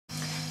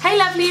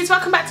Lovelies,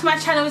 welcome back to my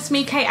channel. It's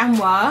me,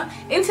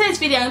 KayAmoah. In today's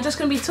video I'm just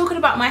going to be talking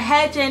about my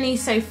hair journey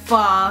so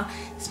far,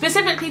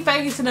 specifically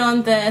focusing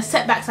on the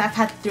setbacks I've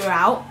had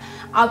throughout.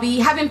 I'll be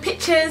having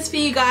pictures for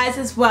you guys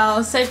as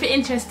well, so if you're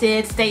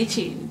interested, stay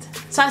tuned.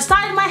 So I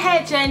started my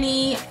hair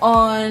journey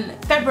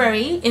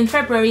in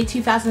February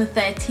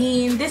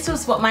 2013. This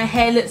was what my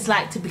hair looks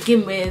like to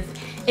begin with.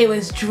 It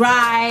was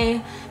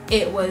dry,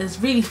 it was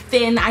really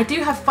thin. I do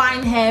have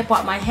fine hair,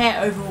 but my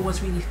hair overall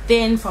was really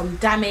thin from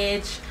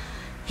damage,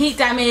 heat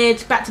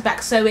damage,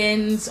 back-to-back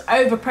sew-ins,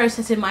 over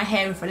processing my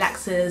hair with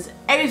relaxers,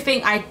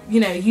 everything. You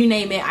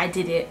name it, I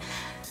did it.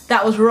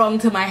 That was wrong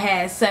to my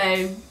hair. So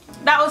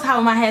that was how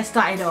my hair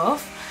started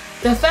off.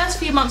 The first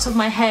few months of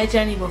my hair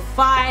journey were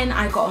fine.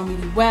 I got on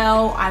really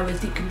well. I was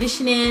deep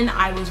conditioning,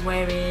 I was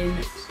wearing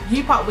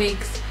U-part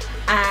wigs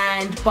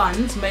and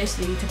buns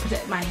mostly to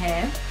protect my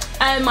hair.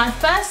 My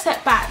first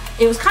setback,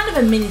 it was kind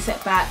of a mini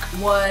setback,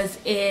 was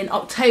in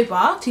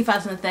October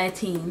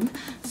 2013.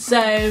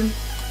 So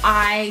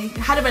I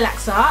had a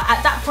relaxer.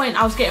 At that point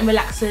I was getting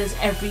relaxers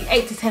every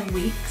 8 to 10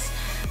 weeks.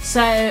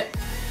 So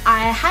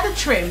I had a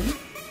trim,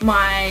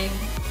 I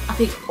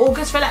think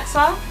August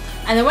relaxer,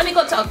 and then when it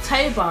got to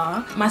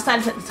October, my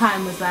stylist at the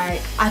time was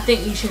like, I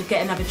think you should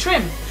get another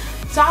trim.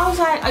 So I was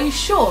like, are you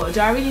sure?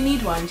 Do I really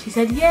need one? She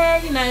said,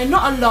 yeah,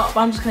 not a lot, but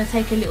I'm just going to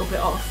take a little bit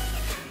off.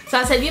 So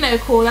I said,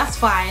 cool, that's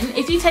fine.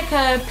 If you take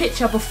a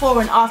picture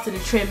before and after the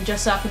trim,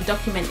 just so I can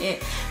document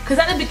it. Because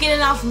at the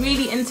beginning I was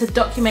really into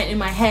documenting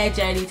my hair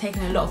journey,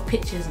 taking a lot of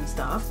pictures and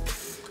stuff.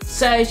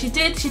 So she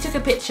did, she took a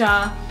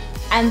picture,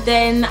 and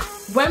then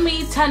when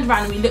we turned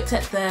around and we looked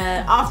at the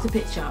after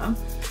picture,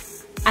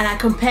 and I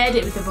compared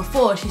it with the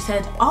before, she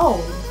said,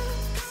 oh,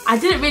 I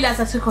didn't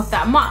realise I took off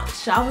that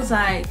much. I was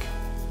like,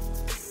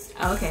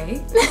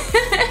 okay.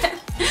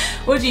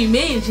 What do you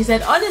mean? She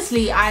said,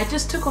 honestly, I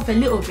just took off a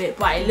little bit,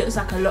 but it looks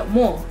like a lot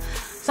more.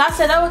 So I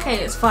said, oh,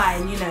 okay, it's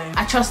fine,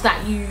 I trust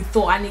that you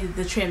thought I needed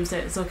the trim, so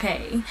it's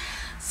okay.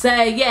 So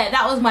yeah,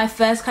 that was my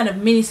first kind of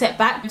mini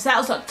setback. So that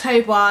was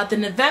October. The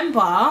November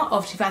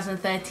of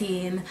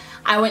 2013,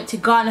 I went to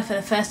Ghana for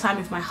the first time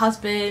with my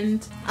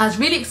husband. I was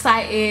really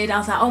excited. I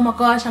was like, oh my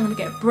gosh, I'm gonna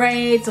get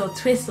braids or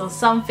twists or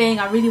something.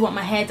 I really want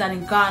my hair done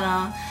in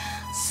Ghana.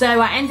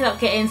 So I ended up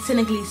getting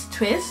Senegalese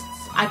twists.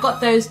 I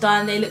got those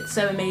done, they looked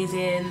so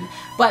amazing,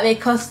 but they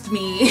cost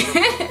me.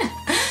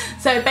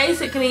 So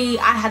basically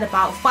I had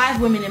about 5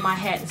 women in my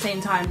hair at the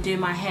same time doing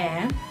my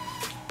hair,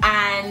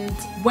 and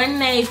when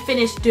they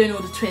finished doing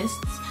all the twists,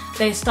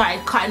 they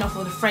started cutting off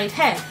all the frayed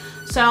hair.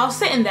 So I was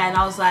sitting there and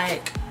I was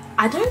like,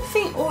 I don't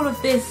think all of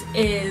this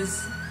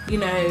is,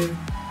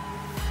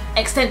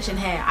 extension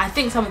hair. I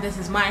think some of this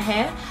is my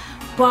hair,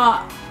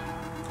 but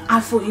I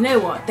thought, you know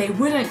what, they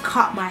wouldn't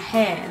cut my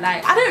hair.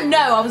 Like, I don't know,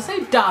 I was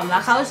so dumb.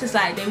 Like, I was just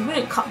like, they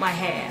wouldn't cut my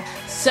hair.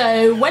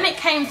 So when it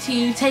came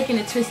to taking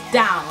the twist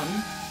down,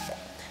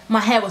 my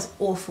hair was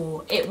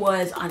awful. It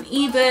was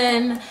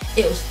uneven,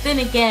 it was thin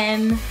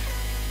again.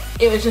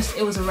 It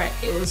was a wreck.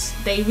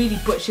 They really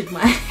butchered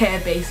my hair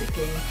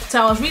basically.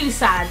 So I was really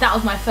sad. That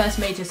was my first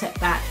major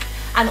setback.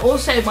 And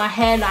also my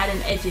hairline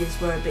and edges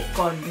were a bit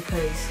gone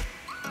because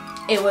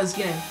it was,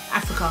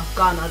 Africa,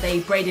 Ghana, they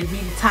braided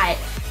really tight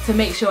to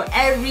make sure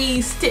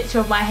every stitch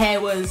of my hair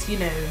was,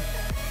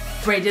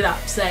 braided up.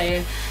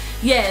 So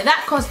yeah,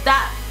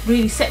 that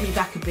really set me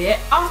back a bit.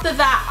 After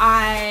that,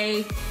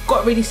 I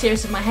got really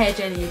serious with my hair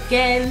journey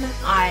again.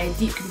 I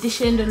deep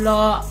conditioned a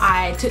lot.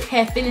 I took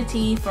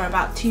Hairfinity for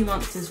about 2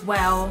 months as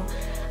well,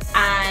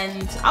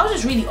 and I was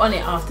just really on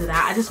it after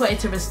that. I just wanted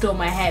to restore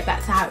my hair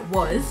back to how it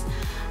was,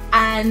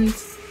 and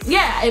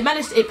yeah,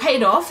 it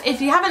paid off.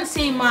 If you haven't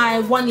seen my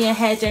 1 year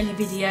hair journey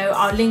video,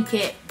 I'll link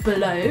it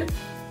below.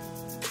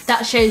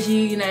 That shows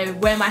you,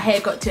 where my hair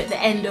got to at the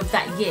end of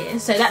that year.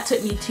 So that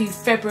took me to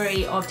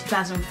February of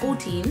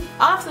 2014.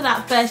 After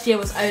that first year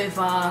was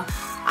over,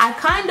 I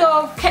kind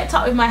of kept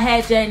up with my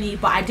hair journey,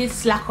 but I did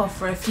slack off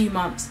for a few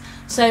months.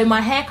 So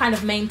my hair kind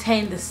of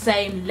maintained the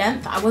same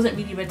length. I wasn't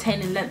really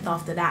retaining length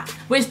after that,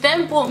 which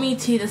then brought me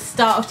to the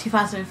start of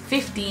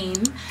 2015.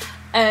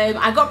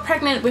 I got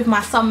pregnant with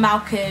my son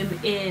Malcolm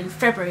in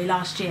February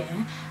last year,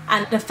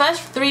 and the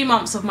first 3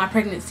 months of my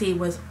pregnancy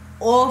was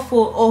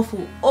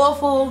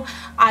awful.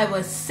 I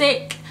was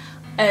sick.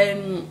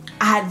 I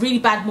had really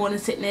bad morning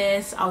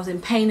sickness. I was in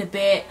pain a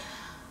bit,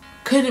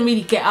 couldn't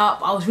really get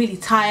up. I was really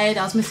tired.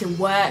 I was missing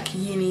work,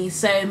 uni,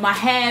 so my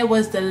hair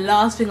was the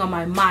last thing on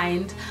my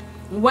mind.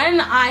 When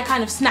I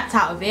kind of snapped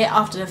out of it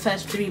after the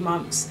first 3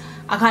 months,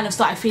 I kind of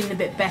started feeling a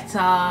bit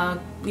better,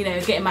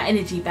 getting my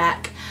energy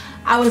back.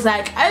 I was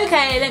like,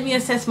 okay, let me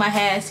assess my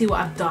hair, see what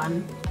I've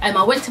done.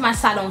 I went to my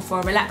salon for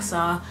a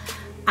relaxer,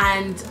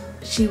 and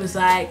she was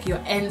like, your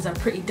ends are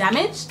pretty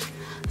damaged.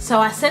 So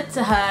I said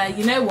to her,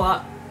 you know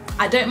what,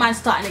 I don't mind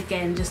starting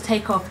again, just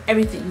take off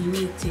everything you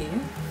need to.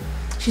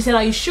 She said,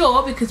 are you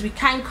sure? Because we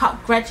can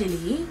cut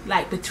gradually,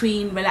 like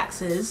between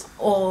relaxers,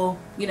 or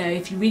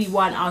if you really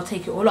want, I'll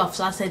take it all off.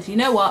 So I said, you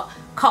know what,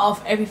 cut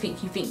off everything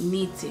you think you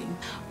need to.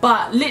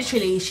 But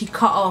literally she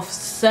cut off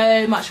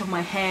so much of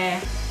my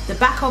hair. The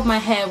back of my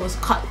hair was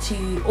cut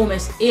to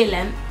almost ear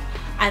length,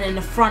 and then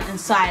the front and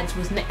sides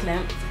was neck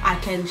length. I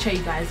can show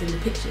you guys in the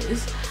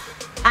pictures.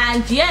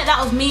 And yeah,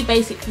 that was me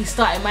basically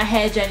starting my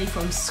hair journey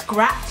from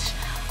scratch.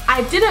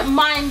 I didn't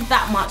mind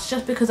that much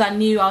just because I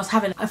knew I was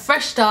having a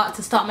fresh start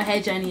to start my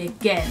hair journey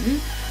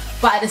again.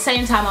 But at the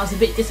same time, I was a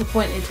bit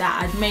disappointed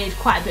that I'd made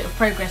quite a bit of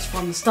progress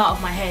from the start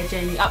of my hair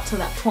journey up to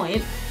that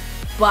point.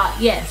 But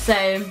yeah,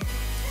 so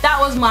that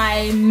was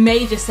my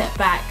major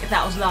setback.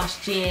 That was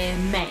last year,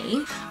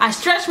 May. I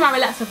stretched my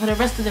relaxer for the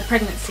rest of the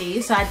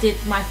pregnancy. So I did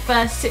my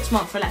first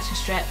 6-month relaxer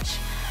stretch.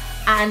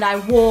 And I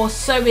wore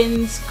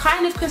sew-ins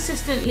kind of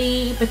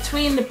consistently.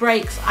 Between the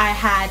breaks I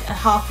had a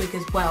half wig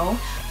as well.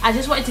 I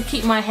just wanted to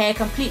keep my hair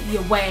completely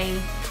away,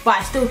 but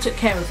I still took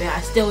care of it. I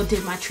still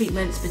did my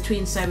treatments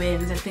between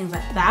sew-ins and things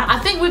like that. I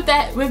think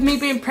with me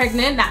being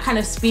pregnant, that kind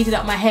of speeded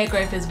up my hair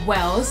growth as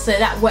well, so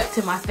that worked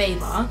in my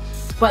favour.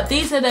 But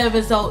these are the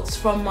results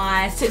from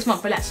my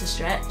 6-month relaxer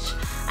stretch.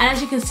 And as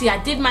you can see,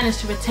 I did manage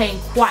to retain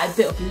quite a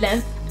bit of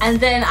length. And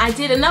then I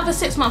did another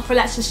 6-month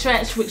relaxer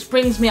stretch, which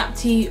brings me up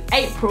to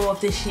April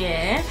of this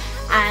year.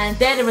 And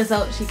they're the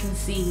results you can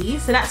see.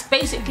 So that's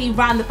basically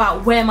round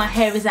about where my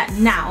hair is at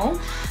now.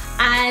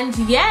 And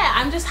yeah,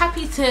 I'm just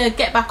happy to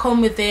get back on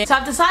with it. So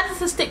I've decided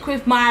to stick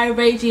with my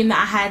regime that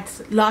I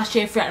had last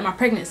year throughout my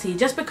pregnancy,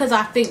 just because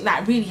I think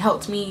that really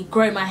helped me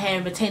grow my hair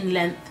and retain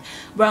length,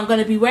 where I'm going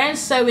to be wearing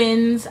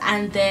sew-ins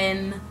and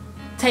then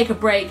take a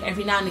break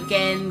every now and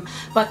again,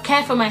 but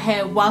care for my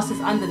hair whilst it's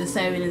under the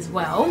sew-in as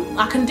well.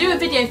 I can do a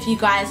video for you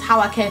guys how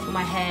I care for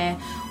my hair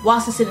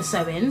whilst it's in a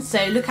sew-in,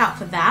 so look out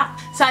for that.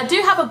 So I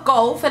do have a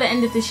goal for the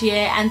end of this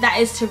year, and that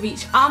is to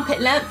reach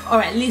armpit length,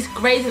 or at least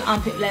grazing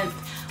armpit length,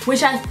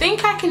 which I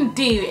think I can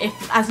do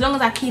as long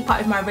as I keep up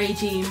with my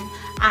regime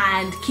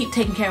and keep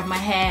taking care of my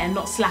hair and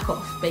not slack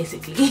off,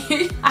 basically.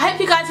 I hope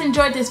you guys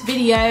enjoyed this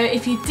video.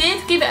 If you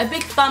did, give it a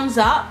big thumbs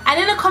up, and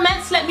in the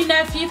comments let me know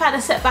if you've had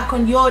a setback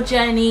on your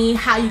journey,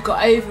 how you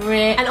got over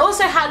it, and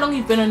also how long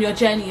you've been on your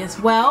journey as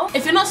well.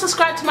 If you're not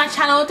subscribed to my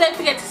channel, don't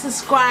forget to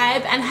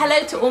subscribe, and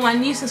hello to all my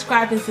new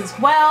subscribers as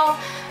well.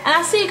 And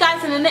I'll see you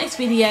guys in the next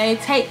video.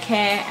 Take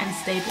care and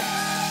stay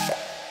blessed.